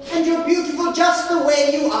beautiful, and you're beautiful just the way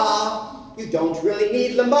you are. You don't really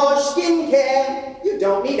need Limoges skincare. You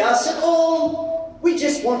don't need us at all. We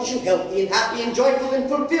just want you healthy and happy and joyful and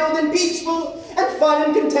fulfilled and peaceful and fun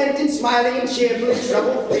and content and smiling and cheerful and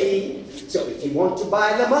trouble-free. So if you want to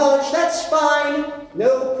buy Limoges, that's fine.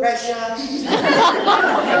 No pressure.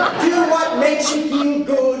 Do what makes you feel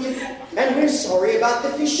good And we're sorry about the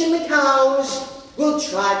fish and the cows. We'll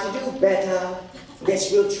try to do better.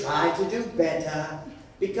 Yes, we'll try to do better.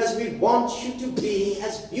 Because we want you to be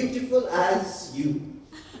as beautiful as you.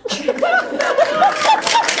 The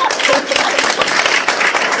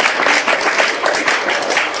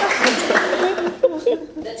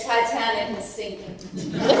Titanic is sinking.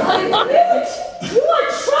 You are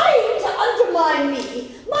trying to undermine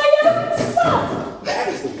me, my own son! That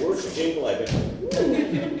is the worst jingle I've ever heard.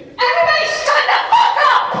 Everybody shut the fuck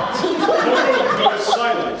up! Go to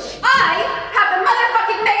silence. I have the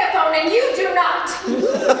motherfucking megaphone and you do not.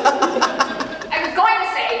 I was going to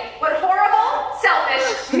say what horrible, selfish,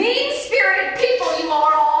 mean-spirited people you all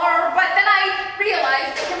are, but then I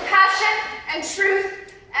realized that compassion and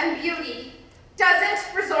truth and beauty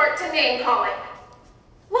doesn't resort to name-calling.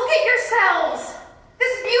 Look at yourselves.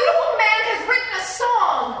 This beautiful man has written a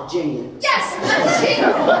song. A jingle. Yes, a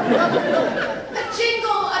jingle. A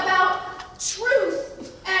jingle about truth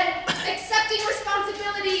and accepting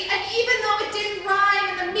responsibility, and even though it didn't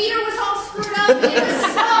rhyme and the meter was all screwed up, it was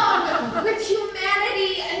sung with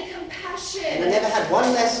humanity and compassion. And I never had one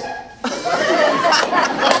lesson.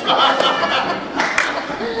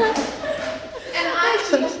 And I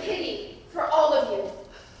feel pity for all of you.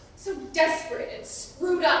 So desperate and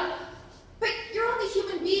screwed up. But you're only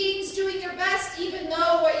human beings doing your best, even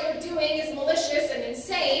though what you're doing is malicious and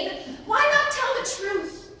insane. Why not tell the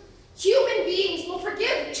truth? Human beings will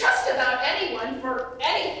forgive just about anyone for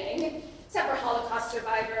anything, except for Holocaust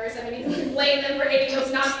survivors. I mean, who can blame them for hating those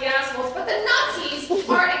Nazi assholes? But the Nazis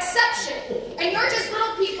are an exception. And you're just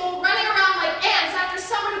little people running around like ants after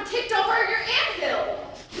someone who kicked over your anthill,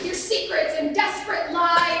 with your secrets and desperate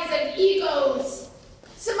lies and egos.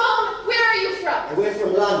 Simone, where are you from? We're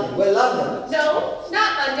from London. We're London. No,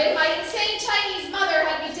 not London. My insane Chinese mother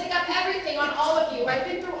had me dig up everything on all of you. I've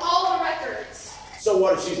been through all the records. So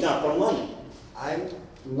what if she's not from London? I'm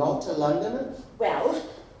not a Londoner. Well,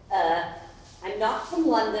 I'm not from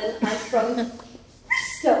London. I'm from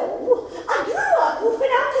Bristol. I grew up with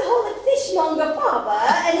an alcoholic fishmonger father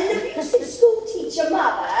and an abusive school teacher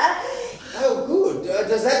mother. Oh, good.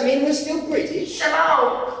 Does that mean we're still British?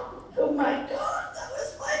 Simone! Oh my God, that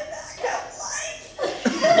was my backup life.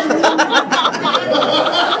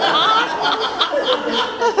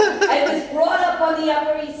 I was brought up on the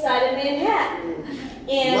Upper East Side of Manhattan.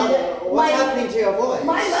 And Mother, what's happening to your voice?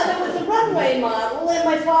 my mother was a runway model, and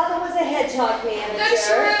my father was a hedgehog manager. The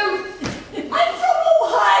truth! I'm from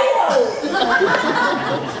Ohio!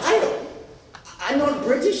 I'm not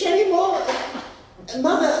British anymore.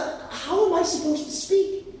 Mother, how am I supposed to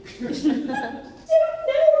speak? Don't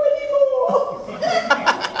know anymore.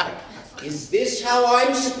 Is this how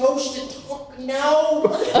I'm supposed to talk now?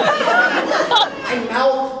 My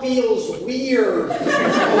mouth feels weird.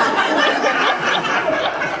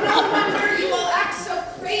 No wonder you all act so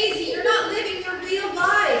crazy. You're not living your real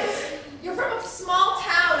lives. You're from a small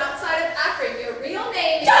town outside of Akron. Your real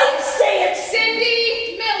name Don't is say it!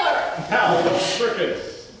 Cindy Miller. Hal was stricken.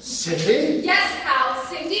 Cindy? Yes, Hal.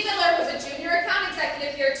 Cindy Miller was a junior account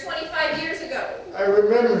executive here 25 years ago. I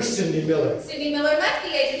remember Cindy Miller. Cindy Miller left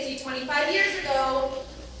the agency 25 years ago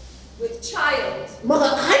with child.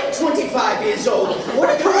 Mother, I'm 25 years old. What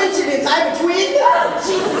a coincidence. I have a twin. Oh,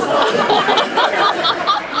 Jesus!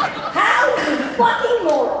 How, you fucking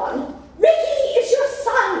moron! Ricky is your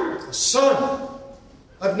son! A son?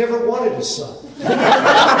 I've never wanted a son.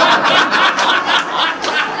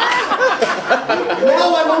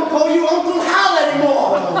 Now I won't call you Uncle Hal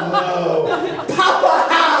anymore. Oh, no. Papa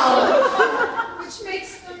Hal. Which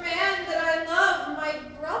makes the man that I love my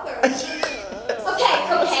brother. Okay,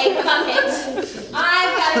 fuck it.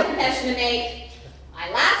 I've got a confession to make. My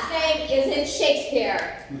last name isn't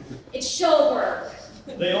Shakespeare. It's Schulberg.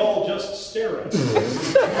 They all just stare at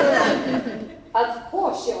him. Of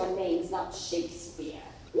course your name's not Shakespeare.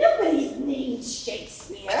 Nobody's named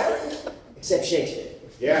Shakespeare. Except Shakespeare.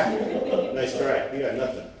 Yeah. Nice try. You got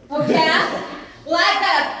nothing. Oh, yeah? Well, I've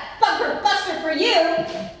got a bunker buster for you.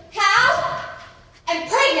 Hal, I'm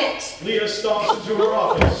pregnant. Leah stomps into her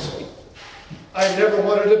office. I never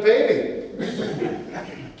wanted a baby.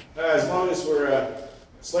 As long as we're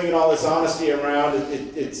slinging all this honesty around,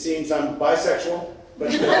 it seems I'm bisexual,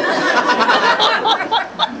 but the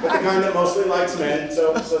kind that mostly likes men,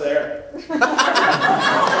 so there.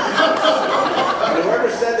 And whoever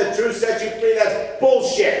said the truth set you free, that's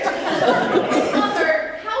bullshit.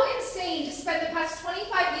 Mother, how insane to spend the past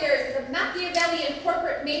 25 years as a Machiavellian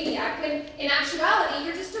corporate maniac when, in actuality,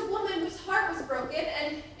 you're just a woman whose heart was broken,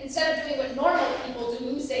 and instead of doing what normal people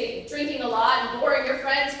do, say drinking a lot and boring your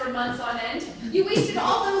friends for months on end, you wasted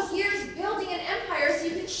all those years building an empire so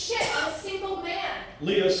you could shit on a single man.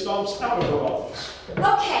 Leah stomps out of her office.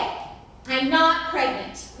 Okay, I'm not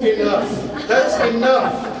pregnant. Enough. That's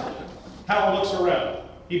enough. Hal looks around.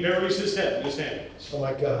 He buries his head in his hands. Oh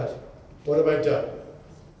my God. What have I done?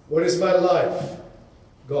 What is my life?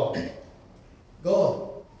 Gone. Gone.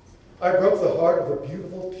 I broke the heart of a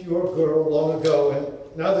beautiful, pure girl long ago, and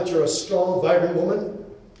now that you're a strong, vibrant woman,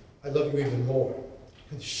 I love you even more.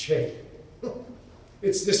 And shame.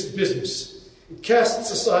 It's this business. It casts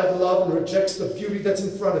aside love and rejects the beauty that's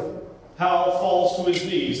in front of you. Hal falls to his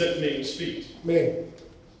knees at Ming's feet. Ming,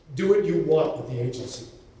 do what you want with the agency.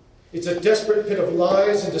 It's a desperate pit of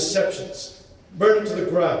lies and deceptions. Burn it to the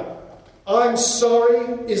ground. I'm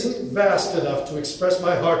sorry isn't vast enough to express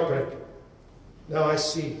my heartbreak. Now I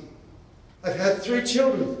see. I've had 3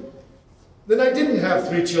 children. Then I didn't have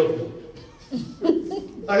 3 children.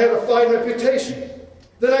 I had a fine reputation.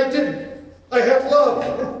 Then I didn't. I had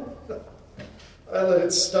love. I let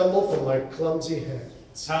it stumble from my clumsy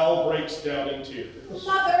hands. Hal breaks down in tears.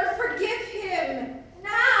 Mother, forgive him.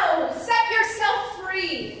 Now, set yourself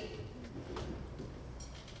free.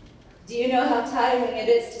 Do you know how tiring it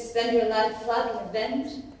is to spend your life plotting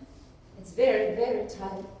revenge? It's very, very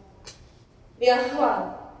tiring. Liao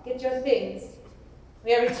Huang, get your things.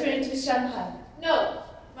 We are returning to Shanghai. No,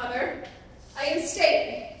 Mother. I am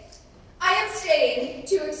staying. I am staying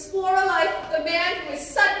to explore a life with the man who is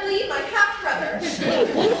suddenly my half-brother. If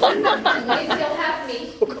you'll have me.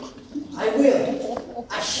 I will.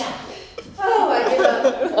 I shall. Oh, I give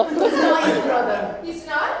up. Who's my brother? He's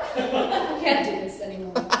not? I can't do this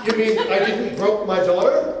anymore. You mean I didn't grope my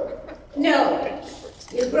daughter? No,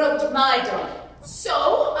 you broke my daughter.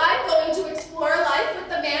 So, I'm going to explore a life with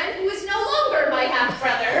the man who is no longer my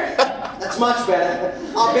half-brother. That's much better.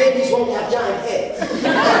 Our babies won't have giant heads.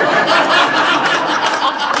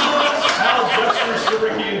 Hal gestures to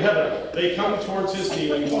Ricky and Heather. They come towards his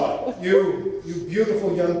kneeling body. You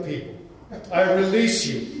beautiful young people, I release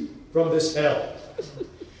you from this hell.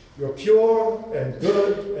 You're pure and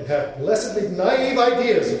good and have blessedly naive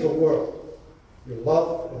ideas of the world. Your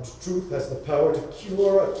love and truth has the power to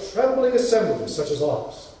cure a trembling assembly such as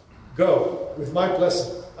ours. Go, with my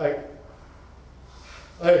blessing. I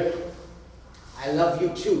love you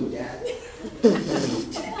too, Dad.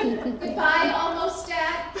 Goodbye, almost,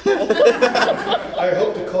 Dad. I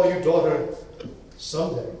hope to call you daughter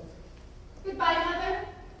someday. Goodbye, Mother.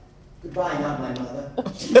 Goodbye, not my mother.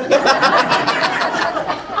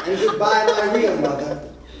 And goodbye, my real mother.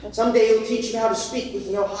 Someday you'll teach me how to speak with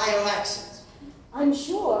an Ohio accent. I'm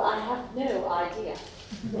sure I have no idea.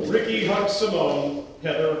 Ricky hugs Simone.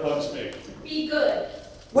 Heather hugs me. Be good.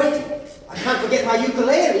 Wait, I can't forget my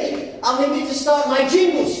ukulele. I'll need it to start my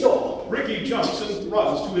jingle store. Ricky jumps and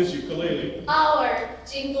runs to his ukulele. Our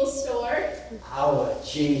jingle store. Our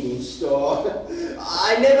jingle store.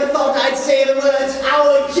 I never thought I'd say the words,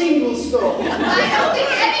 our jingle store. I don't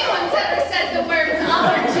think anyone's ever said the words,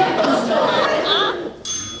 our jingle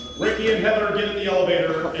store. Ricky and Heather get in the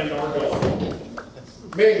elevator and are going.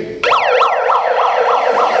 Ming.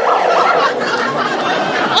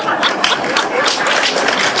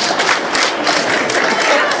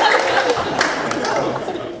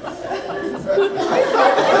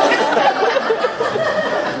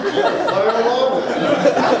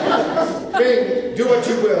 Ming, do what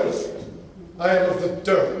you will. I am of the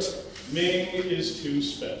dirt. Ming is too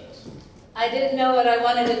spent. I didn't know what I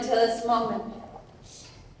wanted until this moment.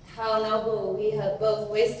 How noble we have both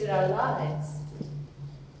wasted our lives.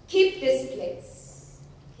 Keep this place.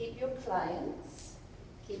 Keep your clients.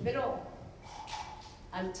 Keep it all.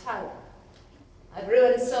 I'm tired. I've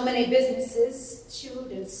ruined so many businesses,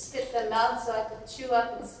 chewed and spit them out so I could chew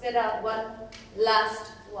up and spit out one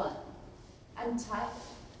last one. I'm tired.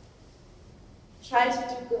 Try to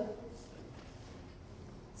do good.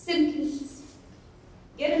 Simpkins,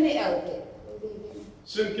 get in the elevator. We're leaving.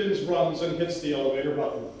 Simpkins runs and hits the elevator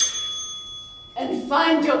button. And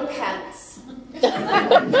find your pants.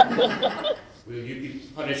 Will you be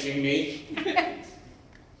punishing me?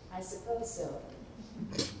 I suppose so.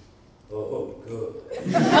 Oh, good.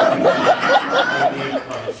 I need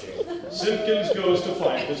punishing. Simpkins goes to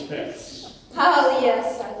find his pants. Oh,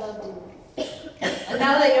 yes, I love you. And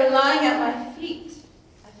now that you're lying at my feet,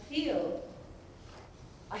 I feel.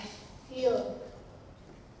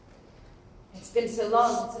 It's been so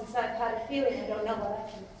long since I've had a feeling I don't know what I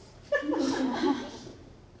can.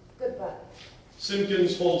 Goodbye.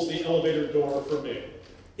 Simpkins holds the elevator door for me.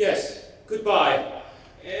 Yes, goodbye.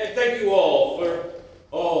 And thank you all for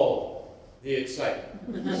all the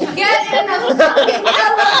excitement. Get in the fucking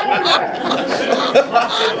elevator!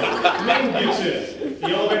 Ming gets in. The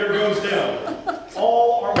elevator goes down.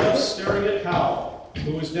 All are left staring at Hal, who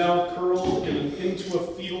who is now curled into a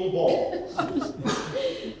fetal ball.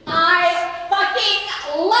 I fucking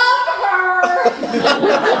love her!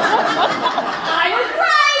 I was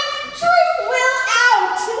right! Truth will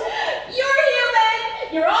out! You're human!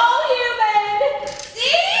 You're all human!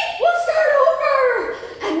 See? We'll start over!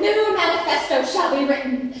 A new manifesto shall be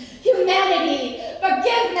written. Humanity,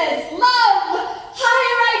 forgiveness, love!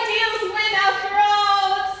 Higher ideals win after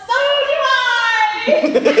all! So do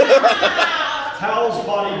I! Hal's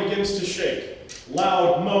body begins to shake.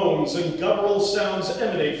 Loud moans and guttural sounds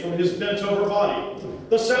emanate from his bent-over body.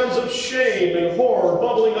 The sounds of shame and horror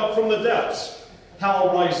bubbling up from the depths.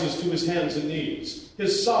 Hal rises to his hands and knees.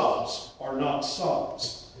 His sobs are not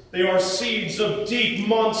sobs. They are seeds of deep,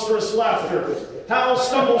 monstrous laughter. Hal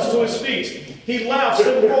stumbles to his feet. He laughs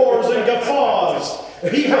and roars and guffaws.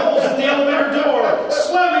 He howls at the elevator door,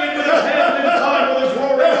 slamming it with his hand in time with his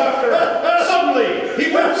roaring laughter. Suddenly,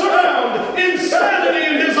 he whips around, insanity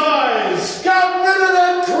in his eyes. Got rid of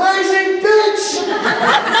that crazy bitch!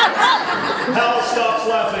 Hal stops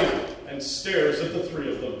laughing and stares at the three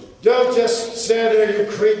of them. Don't just stand there,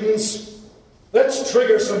 you cretins. Let's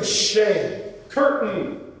trigger some shame.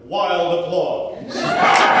 Curtain, wild applause.